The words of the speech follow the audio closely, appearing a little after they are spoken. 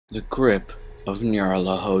The grip of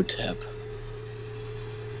Nyarla Hotep.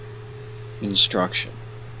 Instruction.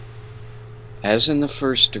 As in the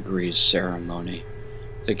first degrees ceremony,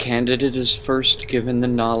 the candidate is first given the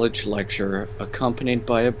knowledge lecture accompanied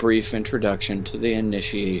by a brief introduction to the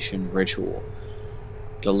initiation ritual,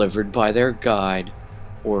 delivered by their guide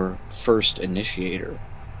or first initiator,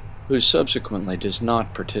 who subsequently does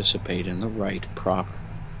not participate in the rite proper.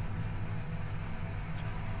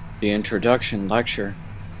 The introduction lecture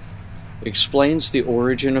explains the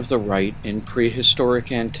origin of the rite in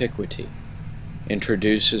prehistoric antiquity,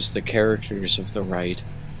 introduces the characters of the rite,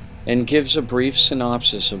 and gives a brief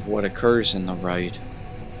synopsis of what occurs in the rite.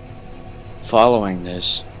 Following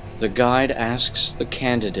this, the guide asks the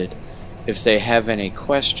candidate if they have any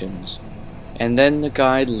questions, and then the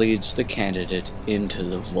guide leads the candidate into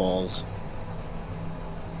the vault.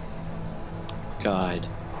 Guide.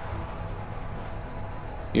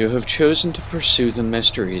 You have chosen to pursue the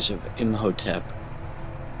mysteries of Imhotep,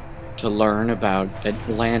 to learn about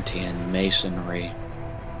Atlantean masonry.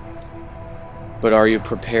 But are you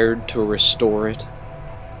prepared to restore it?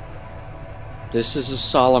 This is a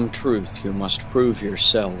solemn truth you must prove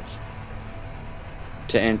yourself.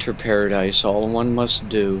 To enter paradise, all one must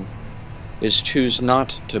do is choose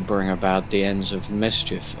not to bring about the ends of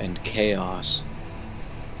mischief and chaos.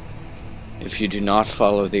 If you do not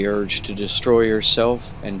follow the urge to destroy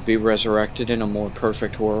yourself and be resurrected in a more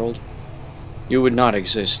perfect world, you would not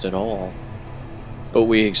exist at all. But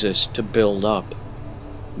we exist to build up,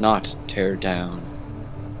 not tear down.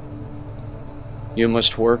 You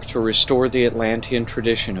must work to restore the Atlantean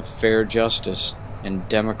tradition of fair justice and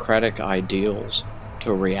democratic ideals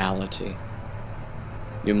to reality.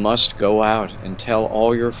 You must go out and tell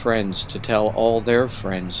all your friends to tell all their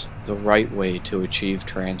friends the right way to achieve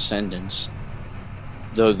transcendence,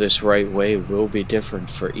 though this right way will be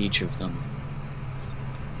different for each of them.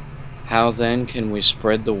 How then can we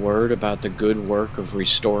spread the word about the good work of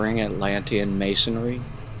restoring Atlantean masonry?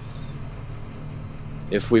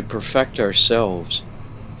 If we perfect ourselves,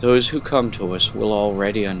 those who come to us will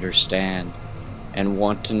already understand and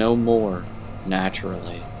want to know more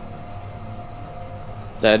naturally.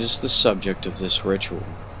 That is the subject of this ritual.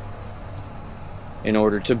 In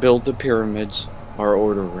order to build the pyramids, our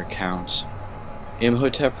order recounts,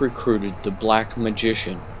 Imhotep recruited the black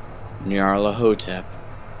magician, Nyarla Hotep.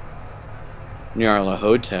 Nyarla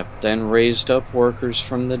Hotep then raised up workers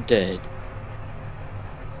from the dead.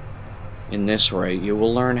 In this rite, you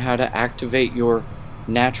will learn how to activate your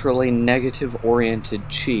naturally negative-oriented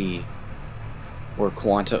chi, or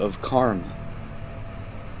quanta of karma,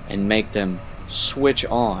 and make them switch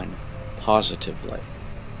on positively.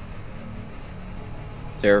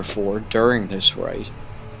 Therefore, during this rite,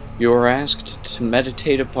 you are asked to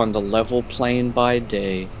meditate upon the level plane by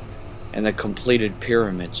day and the completed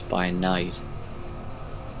pyramids by night.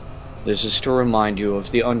 This is to remind you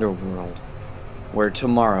of the underworld, where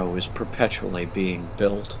tomorrow is perpetually being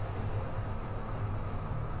built.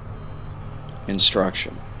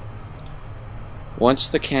 Instruction. Once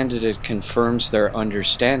the candidate confirms their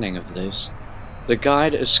understanding of this, the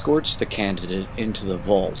guide escorts the candidate into the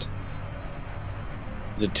vault.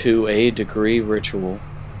 The 2A degree ritual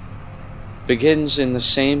begins in the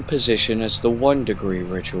same position as the 1 degree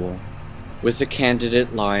ritual, with the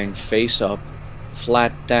candidate lying face up,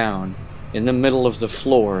 flat down, in the middle of the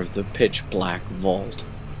floor of the pitch-black vault.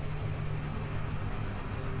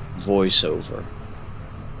 Voiceover.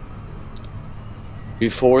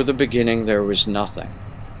 Before the beginning there was nothing.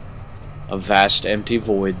 A vast empty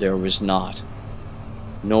void there was not.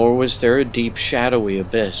 Nor was there a deep shadowy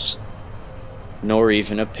abyss, nor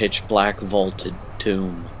even a pitch-black vaulted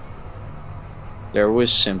tomb. There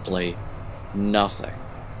was simply nothing,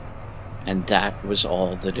 and that was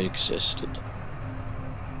all that existed.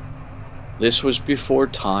 This was before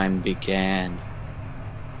time began.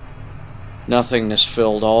 Nothingness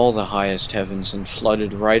filled all the highest heavens and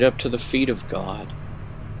flooded right up to the feet of God.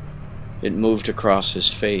 It moved across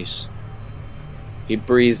his face. He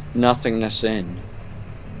breathed nothingness in.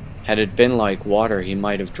 Had it been like water, he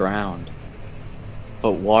might have drowned.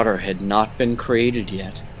 But water had not been created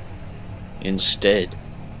yet. Instead,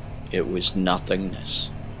 it was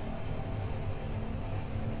nothingness.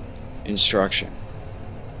 Instruction.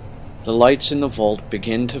 The lights in the vault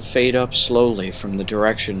begin to fade up slowly from the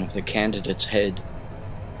direction of the candidate's head,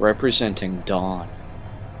 representing dawn.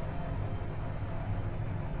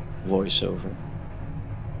 Voiceover.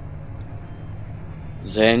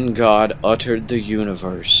 Then God uttered the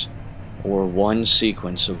universe, or one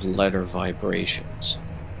sequence of letter vibrations.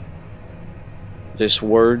 This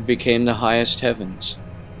word became the highest heavens,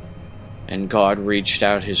 and God reached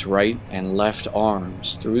out his right and left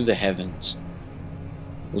arms through the heavens,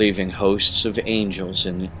 leaving hosts of angels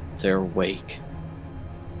in their wake.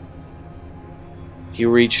 He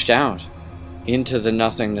reached out into the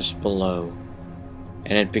nothingness below,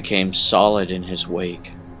 and it became solid in his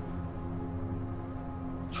wake.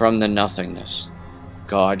 From the nothingness,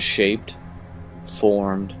 God shaped,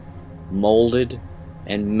 formed, molded,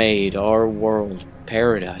 and made our world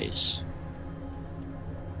paradise.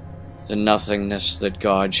 The nothingness that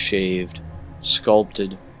God shaved,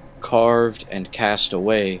 sculpted, carved, and cast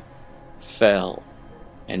away fell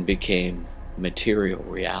and became material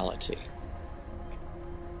reality.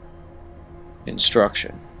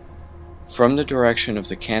 Instruction. From the direction of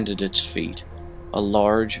the candidate's feet, a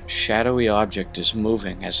large, shadowy object is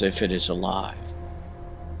moving as if it is alive.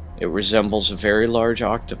 It resembles a very large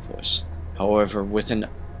octopus, however, with an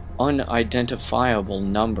unidentifiable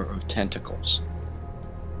number of tentacles.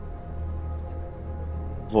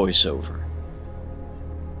 Voiceover.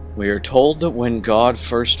 We are told that when God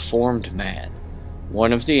first formed man,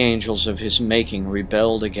 one of the angels of his making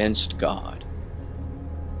rebelled against God.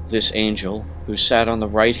 This angel, who sat on the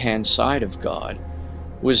right-hand side of God,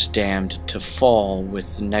 was damned to fall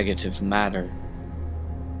with the negative matter.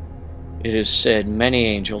 It is said many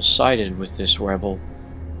angels sided with this rebel,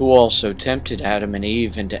 who also tempted Adam and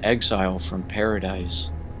Eve into exile from paradise.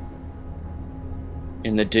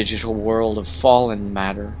 In the digital world of fallen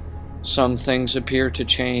matter, some things appear to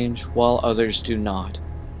change while others do not.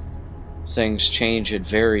 Things change at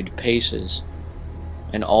varied paces,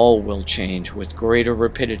 and all will change with greater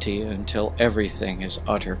rapidity until everything is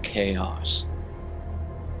utter chaos.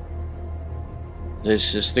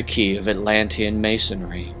 This is the key of Atlantean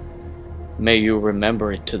masonry. May you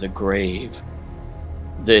remember it to the grave.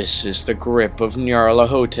 This is the grip of Nyarla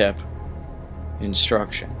Hotep.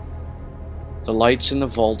 Instruction. The lights in the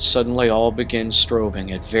vault suddenly all begin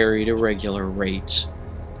strobing at varied irregular rates.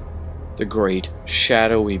 The great,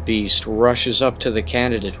 shadowy beast rushes up to the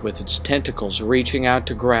candidate with its tentacles reaching out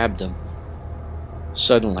to grab them.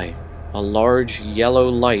 Suddenly, a large yellow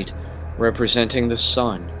light representing the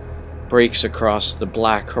sun breaks across the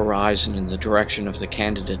black horizon in the direction of the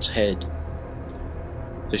candidate's head.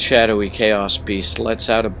 The shadowy chaos beast lets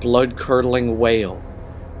out a blood-curdling wail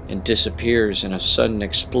and disappears in a sudden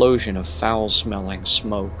explosion of foul-smelling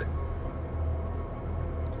smoke.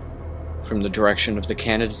 From the direction of the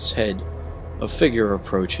candidate's head, a figure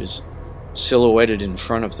approaches, silhouetted in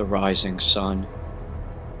front of the rising sun.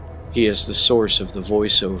 He is the source of the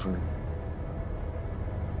voiceover.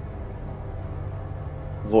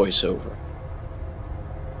 Voiceover.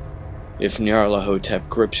 If Nyarla Hotep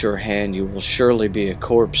grips your hand, you will surely be a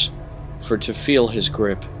corpse, for to feel his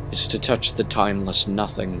grip is to touch the timeless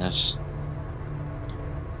nothingness.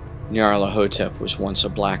 Nyarla Hotep was once a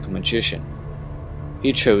black magician.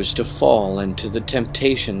 He chose to fall into the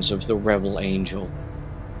temptations of the rebel angel.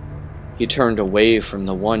 He turned away from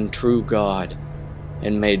the one true God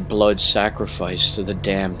and made blood sacrifice to the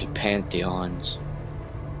damned pantheons.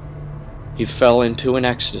 He fell into an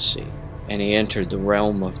ecstasy, and he entered the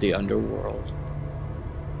realm of the underworld.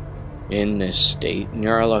 In this state,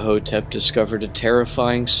 Nyarla Hotep discovered a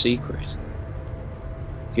terrifying secret.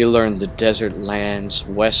 He learned the desert lands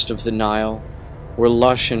west of the Nile were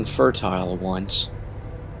lush and fertile once.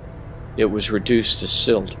 It was reduced to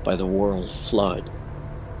silt by the world flood.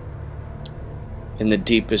 In the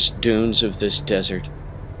deepest dunes of this desert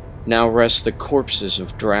now rest the corpses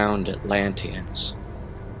of drowned Atlanteans.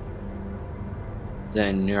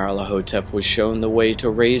 Then Nyarla Hotep was shown the way to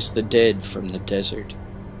raise the dead from the desert.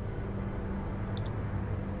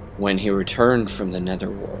 When he returned from the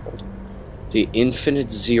netherworld, the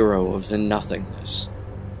infinite zero of the nothingness,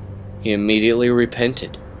 he immediately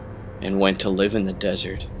repented and went to live in the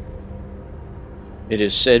desert. It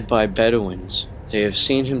is said by Bedouins they have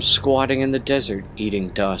seen him squatting in the desert eating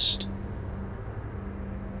dust.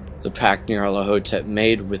 The pact Nyarla Hotep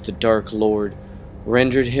made with the Dark Lord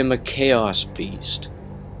rendered him a chaos beast,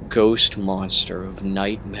 ghost monster of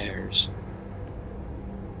nightmares.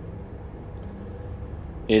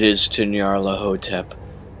 It is to Nyarla Hotep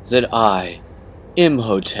that I,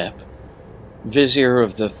 Imhotep, vizier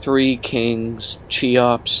of the three kings,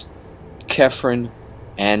 Cheops, Khephren,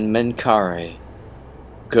 and Menkaure,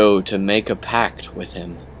 go to make a pact with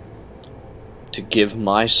him, to give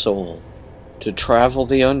my soul to travel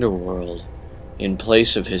the underworld in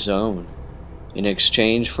place of his own, in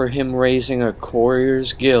exchange for him raising a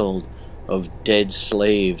courier's guild of dead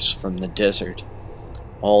slaves from the desert,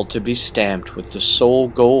 all to be stamped with the sole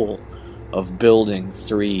goal of building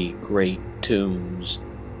 3 great tombs.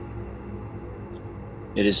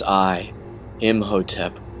 It is I,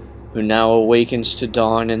 Imhotep, who now awakens to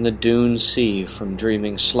dawn in the dune sea from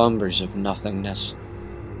dreaming slumbers of nothingness,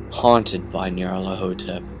 haunted by Nyarla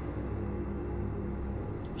Hotep.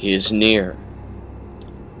 He is near.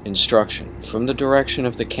 Instruction. From the direction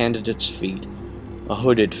of the candidate's feet, a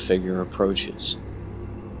hooded figure approaches.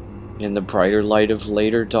 In the brighter light of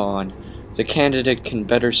later dawn, the candidate can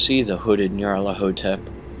better see the hooded Nyarla Hotep.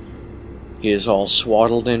 He is all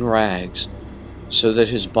swaddled in rags, so that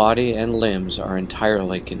his body and limbs are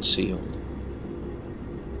entirely concealed.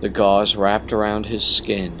 The gauze wrapped around his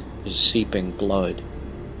skin is seeping blood.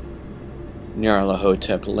 Nyarla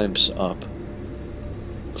Hotep limps up.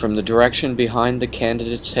 From the direction behind the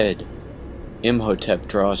candidate's head, Imhotep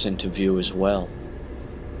draws into view as well.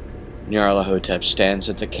 Nyarla Hotep stands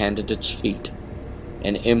at the candidate's feet,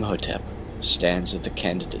 and Imhotep stands at the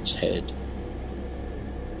candidate's head.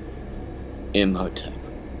 Imhotep.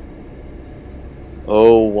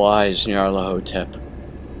 O wise Nyarla Hotep,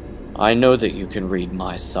 I know that you can read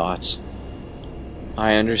my thoughts.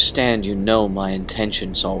 I understand you know my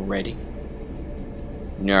intentions already.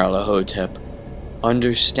 Nyarla Hotep,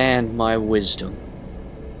 understand my wisdom.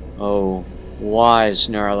 O wise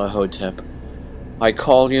Nyarla Hotep, I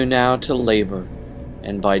call you now to labor,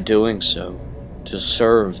 and by doing so, to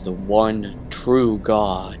serve the one true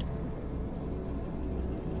God.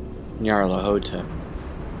 Nyarla Hotep.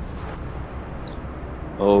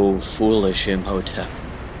 O foolish Imhotep,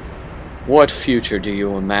 what future do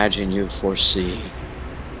you imagine you foresee?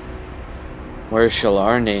 Where shall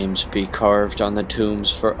our names be carved on the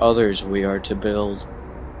tombs for others we are to build?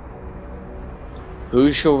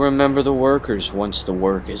 Who shall remember the workers once the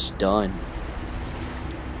work is done?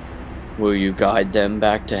 Will you guide them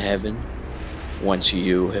back to heaven once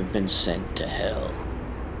you have been sent to hell?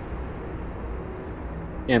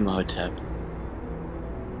 Imhotep.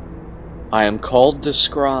 I am called the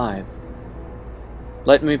scribe.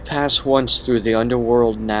 Let me pass once through the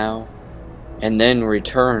underworld now, and then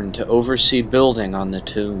return to oversee building on the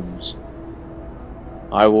tombs.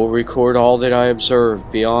 I will record all that I observe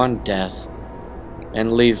beyond death,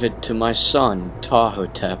 and leave it to my son,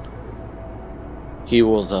 Ptahhotep. He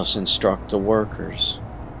will thus instruct the workers.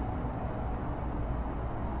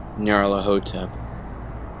 Nyarla Hotep.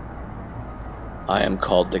 I am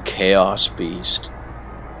called the Chaos Beast,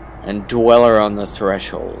 and dweller on the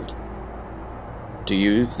threshold. Do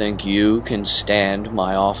you think you can stand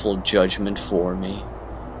my awful judgment for me,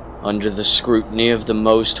 under the scrutiny of the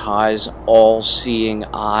Most High's all-seeing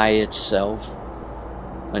eye itself,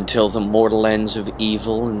 until the mortal ends of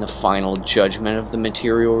evil and the final judgment of the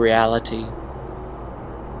material reality?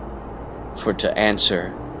 For to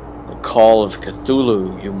answer the call of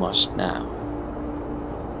Cthulhu you must now.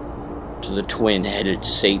 To the twin-headed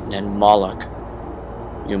Satan and Moloch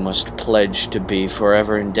you must pledge to be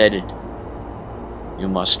forever indebted. You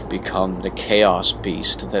must become the Chaos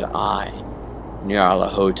Beast that I, Nyarla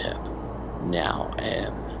Hotep, now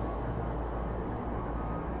am.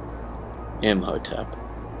 Imhotep.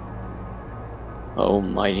 O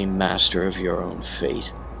mighty master of your own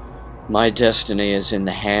fate, my destiny is in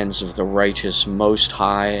the hands of the righteous Most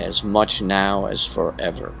High as much now as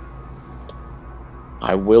forever.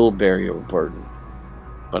 I will bear your burden,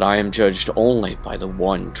 but I am judged only by the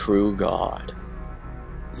one true God.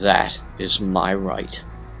 That is my right.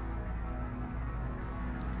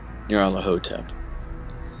 Nyarla Hotep.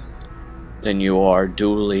 Then you are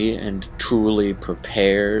duly and truly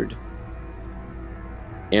prepared?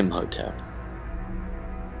 Imhotep.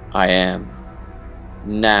 I am.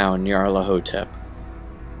 Now, Nyarla Hotep,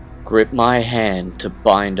 grip my hand to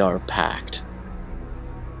bind our pact.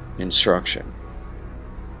 Instruction.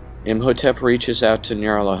 Imhotep reaches out to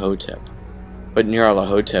Nyarla Hotep, but Nyarla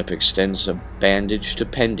Hotep extends a bandaged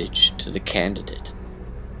appendage to the candidate.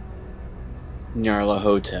 Nyarla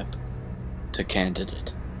Hotep to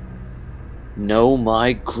candidate. Know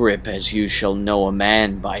my grip as you shall know a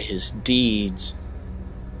man by his deeds.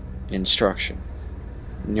 Instruction.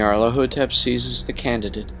 Nyarla Hotep seizes the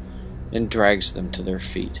candidate and drags them to their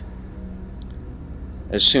feet.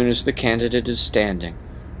 As soon as the candidate is standing,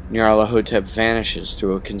 Nyarla Hotep vanishes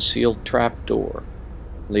through a concealed trapdoor,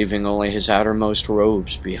 leaving only his outermost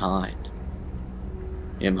robes behind.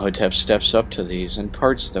 Imhotep steps up to these and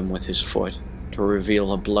parts them with his foot to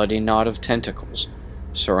reveal a bloody knot of tentacles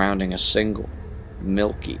surrounding a single,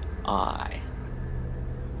 milky eye.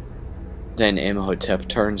 Then Imhotep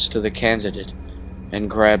turns to the candidate and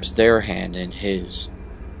grabs their hand in his.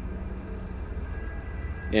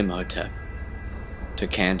 Imhotep to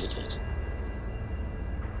candidate.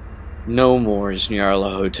 No more is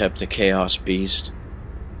Nyarla Hotep the Chaos Beast.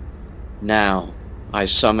 Now I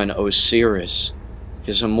summon Osiris,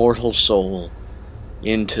 his immortal soul,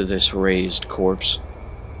 into this raised corpse.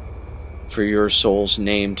 For your soul's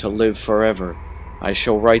name to live forever, I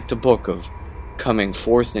shall write the book of coming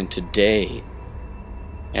forth into day,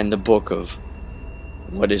 and the book of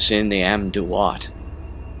what is in the Amduat,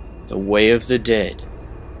 the way of the dead,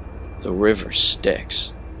 the river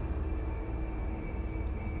Styx.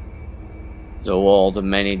 Though all the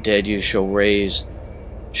many dead you shall raise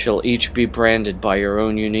shall each be branded by your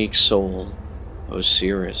own unique soul,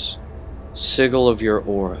 Osiris, sigil of your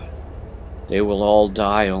aura, they will all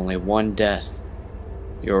die only one death,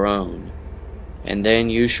 your own, and then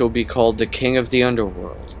you shall be called the king of the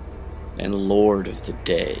underworld and lord of the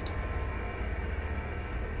dead.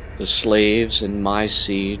 The slaves in my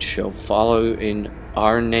seed shall follow in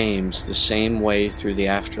our names the same way through the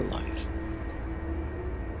afterlife,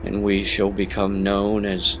 and we shall become known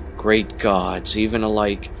as great gods, even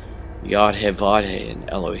alike Yod-Heh-Vav-Heh and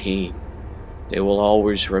Elohim. They will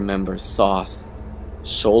always remember Thoth,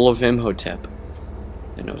 soul of Imhotep,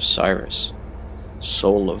 and Osiris,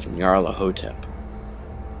 soul of Nyarla Hotep.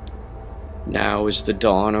 Now is the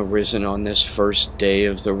dawn arisen on this first day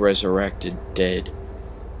of the resurrected dead.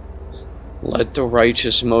 Let the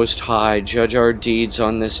righteous Most High judge our deeds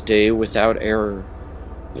on this day without error,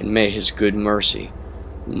 and may His good mercy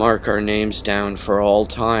mark our names down for all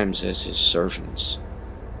times as His servants.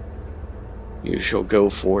 You shall go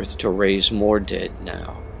forth to raise more dead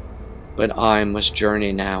now, but I must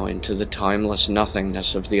journey now into the timeless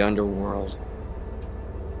nothingness of the underworld.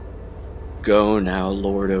 Go now,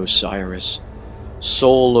 Lord Osiris,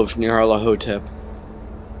 soul of Nyarla Hotep,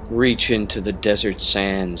 reach into the desert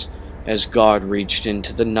sands as God reached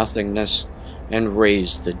into the nothingness and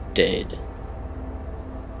raised the dead,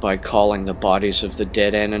 by calling the bodies of the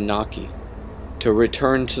dead Anunnaki to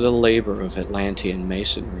return to the labor of Atlantean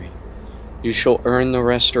masonry. You shall earn the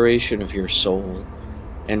restoration of your soul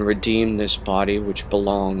and redeem this body which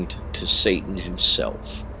belonged to Satan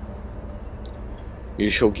himself. You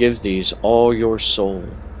shall give these all your soul,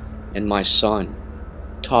 and my son,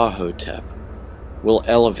 Ptah-Hotep, will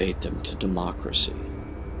elevate them to democracy.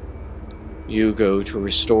 You go to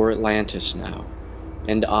restore Atlantis now,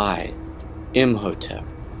 and I, Imhotep,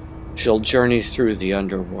 shall journey through the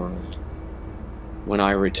underworld. When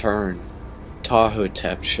I return,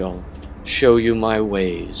 Ptah-Hotep shall show you my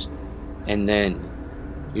ways, and then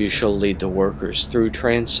you shall lead the workers through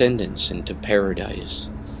transcendence into paradise.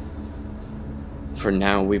 For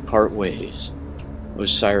now we part ways,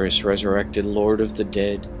 Osiris, resurrected Lord of the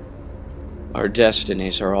dead. Our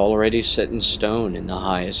destinies are already set in stone in the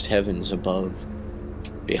highest heavens above,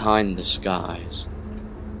 behind the skies.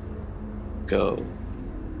 Go.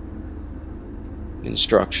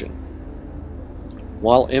 Instruction.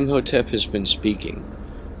 While Imhotep has been speaking,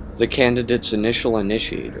 the candidate's initial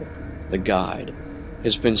initiator, the guide,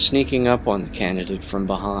 has been sneaking up on the candidate from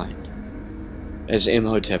behind. As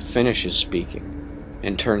Imhotep finishes speaking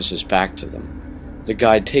and turns his back to them, the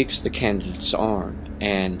guide takes the candidate's arm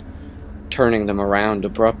and, turning them around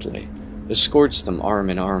abruptly, escorts them arm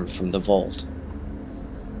in arm from the vault.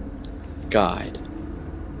 Guide.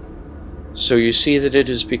 So you see that it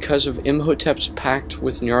is because of Imhotep's pact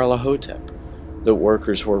with Nyarla Hotep that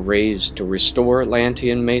workers were raised to restore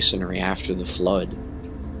Atlantean masonry after the flood.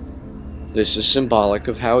 This is symbolic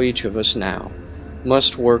of how each of us now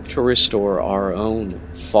must work to restore our own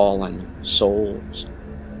fallen souls.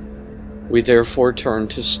 We therefore turn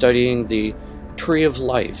to studying the Tree of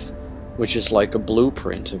Life, which is like a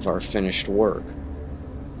blueprint of our finished work.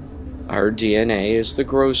 Our DNA is the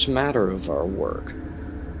gross matter of our work,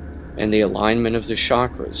 and the alignment of the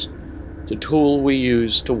chakras, the tool we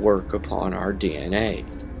use to work upon our DNA.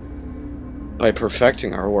 By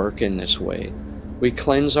perfecting our work in this way, we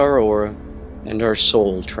cleanse our aura, and our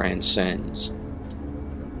soul transcends.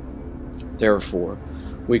 Therefore,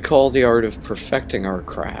 we call the art of perfecting our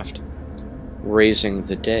craft raising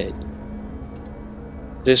the dead.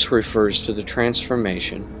 This refers to the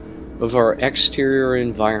transformation of our exterior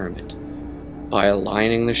environment by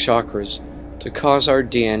aligning the chakras to cause our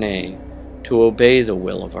DNA to obey the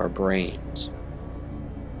will of our brains.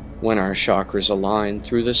 When our chakras align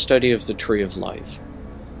through the study of the Tree of Life,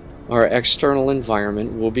 our external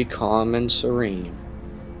environment will be calm and serene,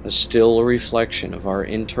 a still reflection of our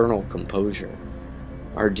internal composure,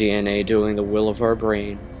 our DNA doing the will of our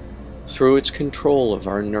brain through its control of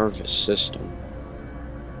our nervous system.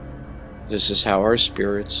 This is how our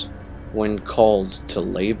spirits, when called to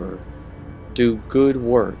labor, do good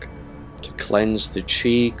work to cleanse the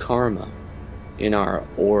chi karma in our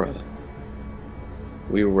aura.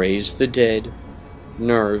 We raise the dead,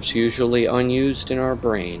 nerves usually unused in our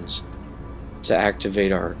brains, to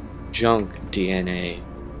activate our junk DNA.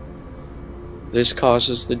 This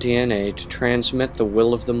causes the DNA to transmit the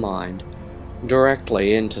will of the mind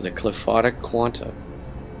directly into the cliphotic quanta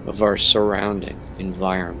of our surrounding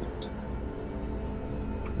environment.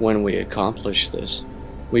 When we accomplish this,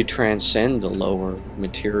 we transcend the lower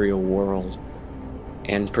material world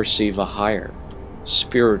and perceive a higher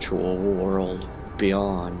spiritual world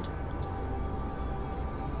beyond.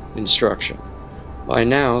 Instruction. By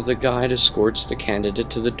now, the guide escorts the candidate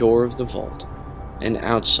to the door of the vault and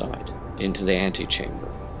outside into the antechamber.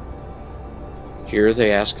 Here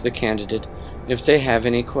they ask the candidate if they have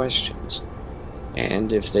any questions,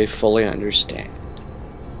 and if they fully understand.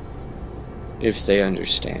 If they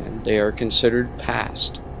understand, they are considered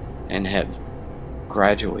passed and have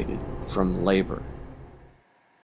graduated from labor.